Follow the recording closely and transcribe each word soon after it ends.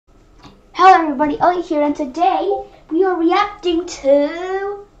Hello everybody, Ellie here, and today we are reacting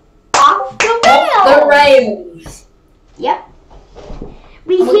to Off the Rails! Yep.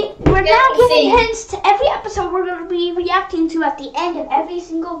 We're now giving hints to every episode we're going to be reacting to at the end of every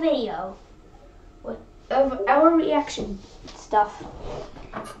single video. Of our reaction stuff.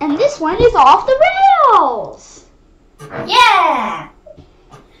 And this one is Off the Rails! Yeah!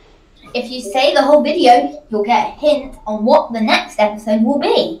 If you say the whole video, you'll get a hint on what the next episode will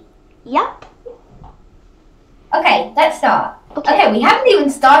be. Yep. Okay, let's start. Okay, we haven't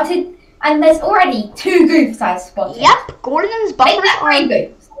even started, and there's already 2 goofs I've spotted. Yep, Gordon's buffers Make that 3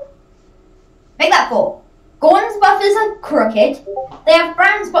 goofs. Make that 4. Gordon's buffers are crooked. They have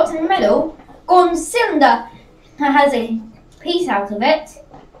brown spots in the middle. Gordon's cylinder has a piece out of it.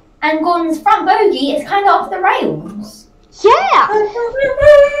 And Gordon's front bogey is kind of off the rails. Yeah!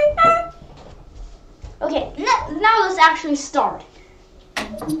 Okay, now let's actually start.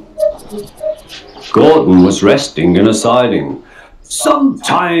 Gordon was resting in a siding.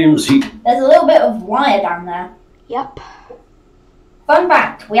 Sometimes he... There's a little bit of wire down there. Yep. Fun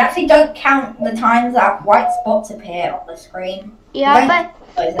fact, we actually don't count the times that white spots appear on the screen. Yeah, but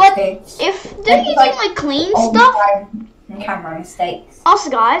if they're using like clean stuff... And camera mistakes. Also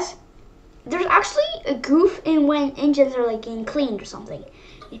guys, there's actually a goof in when engines are like getting cleaned or something.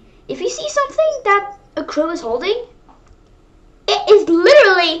 If you see something that a crew is holding, it is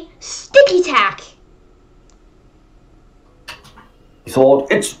literally sticky tack. He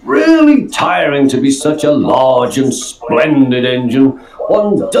thought, it's really tiring to be such a large and splendid engine.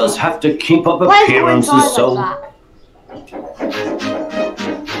 One does have to keep up appearances, so...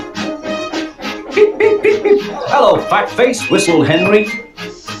 Beep, beep, beep, beep. Hello, fat face, whistled Henry.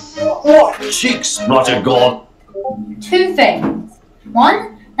 What cheeks, spluttered Gordon. 2 things.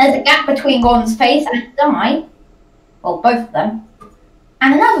 1, there's a gap between Gordon's face and his eye. Well, both of them.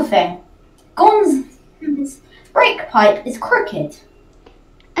 And another thing, Gordon's brake pipe is crooked.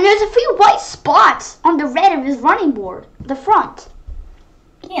 And there's a few white spots on the red of his running board, the front.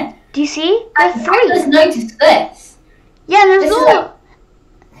 Yeah. Do you see? I just noticed this. Yeah, there's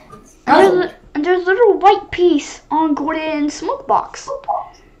a little white piece on Gordon's smoke box.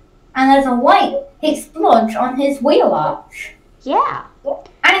 And there's a white splodge on his wheel arch. Yeah.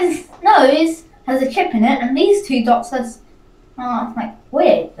 And his nose has a chip in it, and these 2 dots are like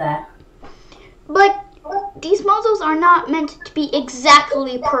weird there. But these models are not meant to be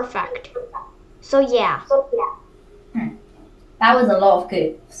exactly perfect. So yeah. That was a lot of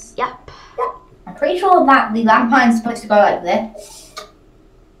goofs. Yep. I'm pretty sure that the lamp line's supposed to go like this.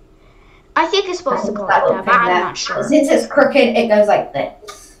 I think it's supposed to go like that, but I'm not sure. Since it's crooked, it goes like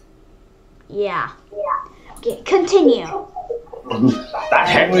this. Yeah. Okay, continue. That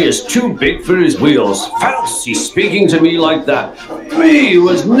Henry is too big for his wheels. Fancy speaking to me like that. Me who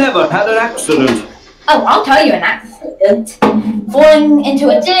has never had an accident. Oh, I'll tell you an accident. Falling into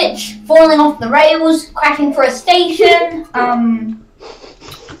a ditch, falling off the rails, crashing for a station,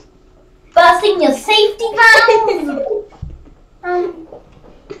 bursting your safety valve,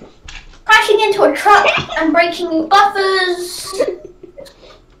 crashing into a truck and breaking your buffers.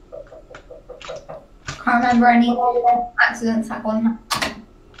 Can't remember any accidents that one.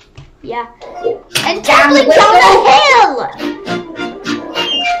 Yeah. And tumbling down the hill!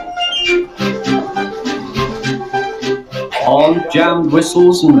 On jammed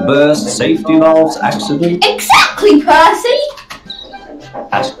whistles and burst safety valves accident? Exactly, Percy!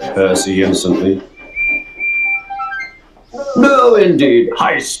 Asked Percy innocently. No, indeed.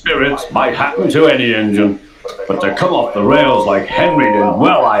 High spirits might happen to any engine. But to come off the rails like Henry did,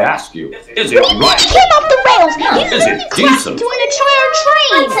 well, I ask you, is it right? He came off the rails! Is it decent? To an entire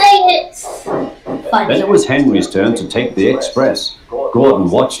train! I'd say it's funny. Then it was Henry's turn to take the express. Gordon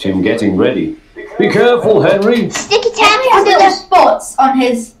watched him getting ready. Be careful, Henry. Sticky tack Henry has little spots on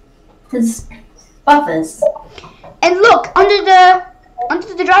his buffers. And look, under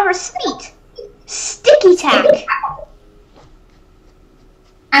the driver's seat. Sticky tack.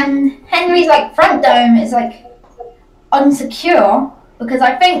 And Henry's like front dome is like unsecure because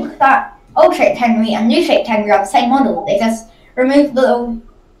I think that old-shaped Henry and new-shaped Henry are the same model. They just remove the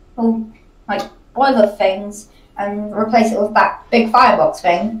little like boiler things and replace it with that big firebox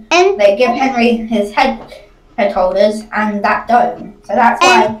thing. And they give Henry his head holders and that dome. So that's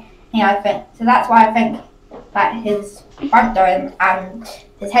why I think that his front dome and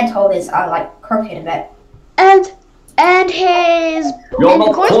his head holders are like crooked a bit. And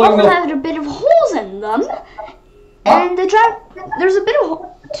the course buffers have a bit of holes in them. What? And there's a bit of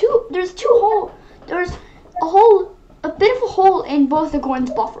there's a bit of a hole in both the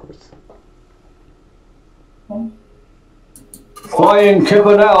Gordon's buffers. Flying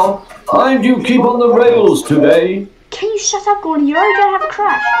kipper now. Mind you keep on the rails today. Can you shut up, Gordon? You're already gonna have a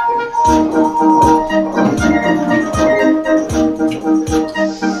crash.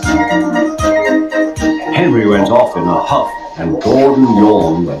 Henry went off in a huff, and Gordon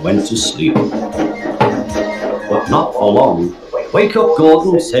yawned and went to sleep. But not for long. Wake up,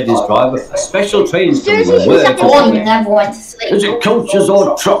 Gordon, said his driver. A special train's coming. Gordon never went to sleep. Is it coaches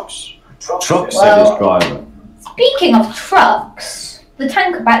or trucks? Trucks, said his driver. Speaking of trucks, the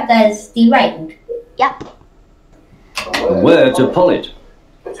tanker back there's derailed. Yep. Where to pull it?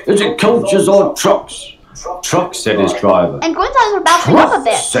 Is it coaches or trucks? Trucks, said his driver. And Gordon's eyes were bouncing up a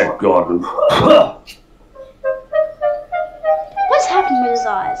bit. Said Gordon. What's happening with his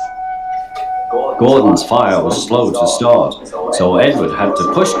eyes? Gordon's fire was slow to start, so Edward had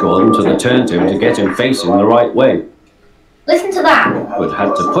to push Gordon to the turntable to get him facing the right way. Listen to that. Edward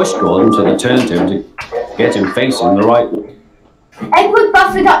had to push Gordon to the turntable to get him facing the right way. Edward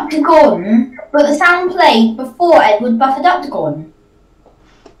buffered up to Gordon, but the sound played before Edward buffered up to Gordon.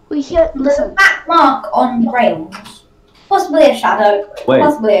 We hear. There's a black mark on the rails. Possibly a shadow. Wait.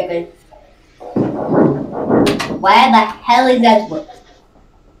 Possibly a goof. Where the hell is Edward?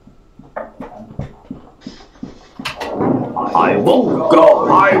 I won't go,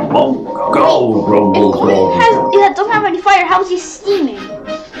 grumbled Gordon. Doesn't have any fire. How is he steaming?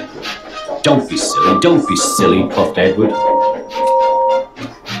 Don't be silly, puffed Edward.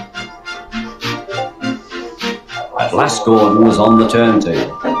 At last Gordon was on the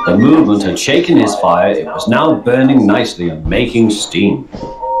turntable. The movement had shaken his fire. It was now burning nicely and making steam.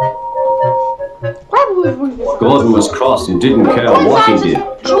 Gordon was cross and didn't care what he did.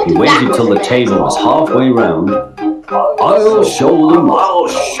 He waited till the table was halfway round. I'll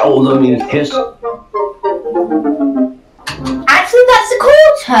show them, he hissed. Actually, that's a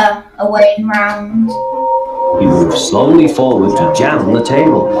quarter away round. He moved slowly forward to jam the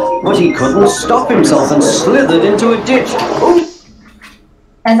table, but he couldn't stop himself and slithered into a ditch.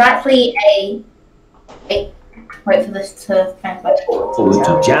 There's actually a wait for this to translate. Forward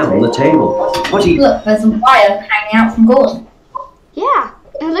to jam the table, but he... Look, there's a wire hanging out from Gordon. Yeah,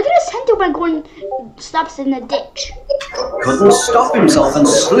 and look at his center when Gordon stops in the ditch. Couldn't stop himself and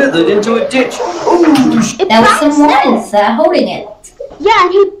slithered into a ditch. There was some wires there holding it. Yeah,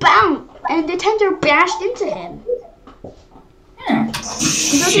 and he bounced, and the tender bashed into him.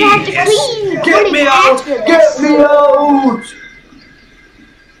 He doesn't have to clean. Get me out! Get me out!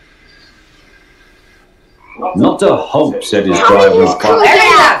 Not a hope, said his driver. Where is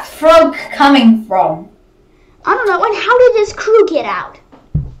that frog coming from? I don't know. And how did his crew get out?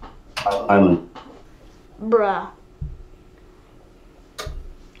 Bruh.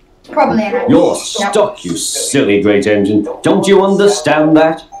 Probably an You're stuck, you silly great engine. Don't you understand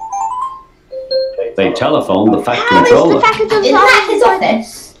that? They telephoned the Fat Controller. Is that his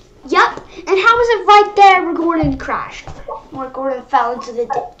office? Yup. And how was it right there where Gordon crashed? Where Gordon fell into the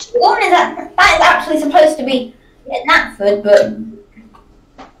ditch? That is actually supposed to be in Knapford, but...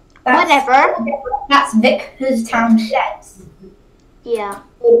 Whatever. That's Vicarstown Sheds. Yeah.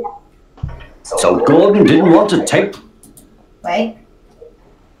 So Gordon didn't want to take... Wait.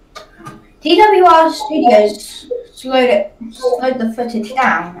 DWR Studios slowed the footage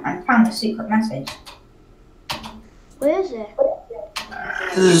down and found a secret message. Where is it?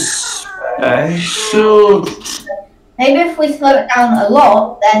 Special... Maybe if we slow it down a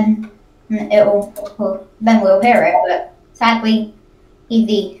lot, then we'll hear it. But sadly,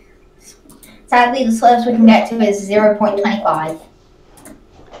 the slowest we can get to is 0.25.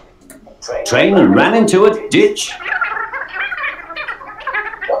 Train and ran into a ditch.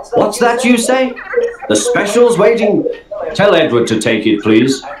 What's that you say? The special's waiting. Tell Edward to take it,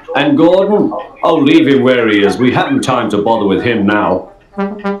 please. And Gordon? Oh, leave him where he is. We haven't time to bother with him now.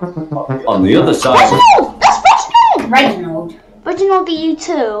 On the other side... Reginald! That's Reginald! Reginald. Reginald be you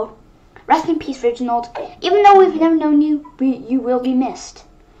too. Rest in peace, Reginald. Even though we've never known you, you will be missed.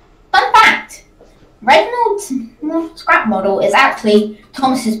 Fun fact! Reginald's scrap model is actually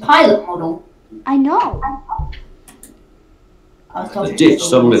Thomas's pilot model. I know. The ditch,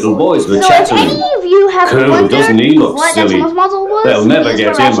 some little boys were So chattering. if any of you have wondered doesn't he look what silly? that Thomas model was, They'll never it was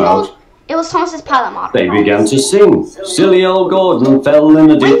get for him Reginald. out. It was Thomas's pilot model. They began to sing. Silly old Gordon fell in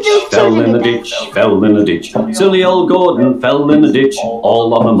a ditch, fell in a ditch, fell in a ditch. Silly old Gordon fell in a ditch,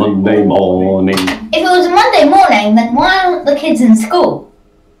 all on a Monday morning. If it was a Monday morning, then why aren't the kids in school?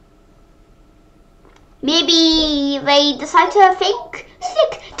 Maybe they decided to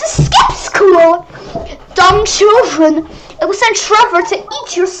to skip school. Dumb children. It will send Trevor to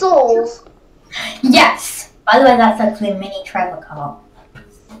eat your souls. Yes. By the way, that's actually a mini Trevor car.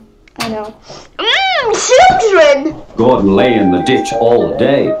 I know. Children! Gordon lay in the ditch all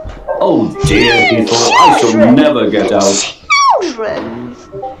day. Oh dear, he thought, I shall never get out. Children!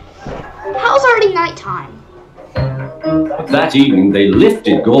 How's already nighttime? That evening, they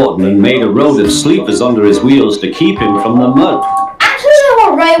lifted Gordon and made a road of sleepers under his wheels to keep him from the mud. Actually, there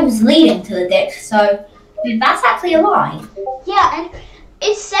were rails leading to the ditch, so that's actually a lie. Yeah, and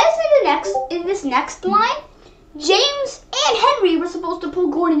it says in this next line, James and Henry were supposed to pull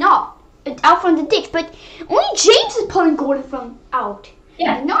Gordon out from the ditch, but only James is pulling Gordon from out.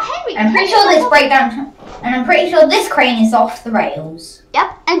 Yeah, not Henry. I'm pretty sure this breakdown, and I'm pretty sure this crane is off the rails.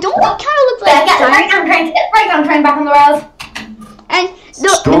 Yep, and don't it kind of look like get the breakdown train back on the rails. And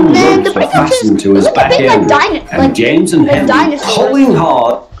strong ropes were fastened to his back end, and James and Henry pulling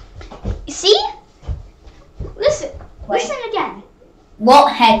hard. See? Listen again.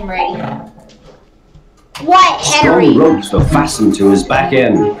 What Henry? What Henry? Strong ropes were fastened to his back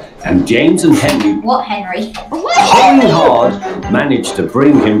end, and James and Henry, what Henry? pulling hard, managed to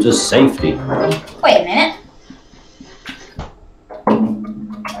bring him to safety. Wait a minute.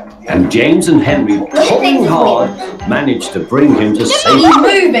 And James and Henry, pulling hard, managed to bring him to safety. He's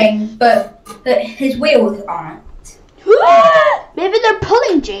moving, but his wheels aren't. Maybe they're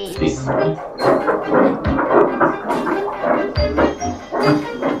pulling James. I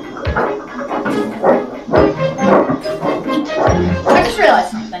just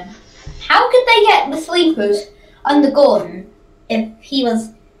realised something. How could they get the sleepers under Gordon if he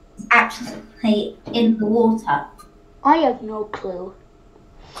was actually in the water? I have no clue.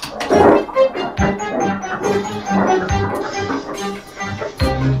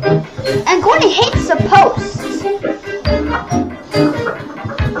 And Gordon hits the post.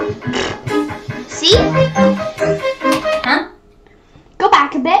 See? Huh? Go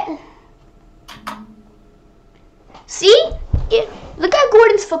back a bit. See? Look at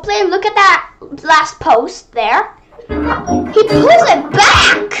Gordon's foot plate and look at that last post there. He pulls it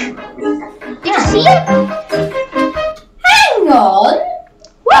back. Did you see it? Hang on.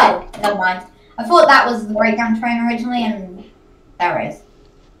 Whoa, never mind. I thought that was the breakdown train originally, and there it is.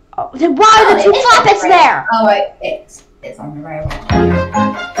 Oh, then why are the two puppets there? Oh wait, it's on the railroad.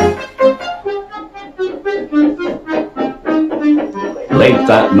 Late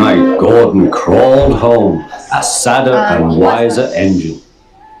that night, Gordon crawled home, a sadder and wiser engine.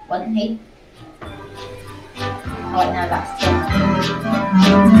 Wasn't he? Oh wait, no, that's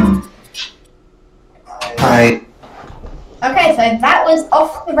Hi. Okay, so that was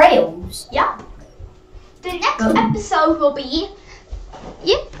off the rails. Yep. The next episode will be,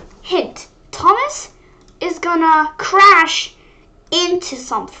 hint, Thomas is gonna crash into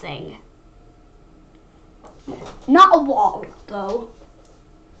something. Not a wall, though.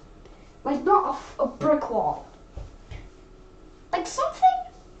 Like, not a brick wall. Like something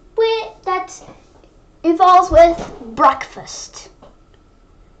that involves with breakfast.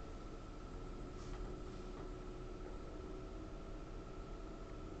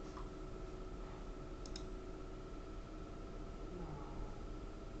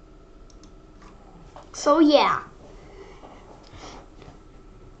 So yeah.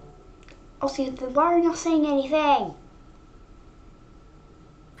 I'll see if why are you not saying anything?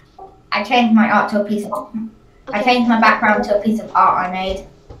 I changed my art to a piece of I changed my background to a piece of art I made.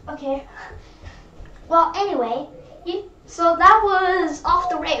 Okay. Well, anyway, so that was off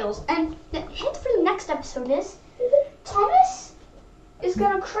the rails, and the hint for the next episode is Thomas is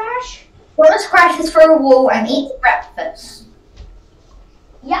gonna crash. Thomas crashes through a wall and eats breakfast.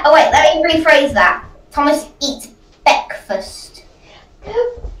 Yeah. Oh wait, let me rephrase that. Thomas eats breakfast.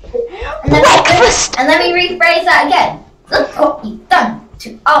 Breakfast. And let me rephrase that again. Look what you've done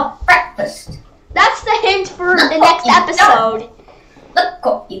to our breakfast. That's the hint for the next episode. Look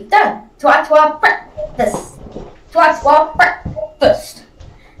what you've done to our breakfast. To our breakfast.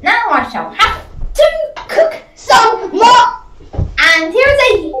 Now I shall have to cook some more. And here's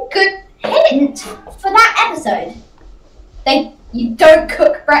a good hint for that episode. You don't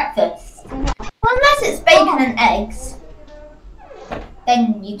cook breakfast. Well, unless it's bacon and eggs,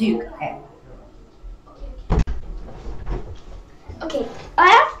 then you do cook it. Okay, I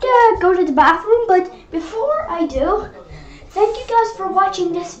have to go to the bathroom, but before I do, thank you guys for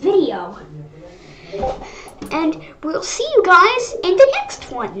watching this video. And we'll see you guys in the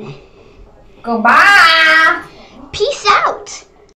next one. Goodbye! Peace out!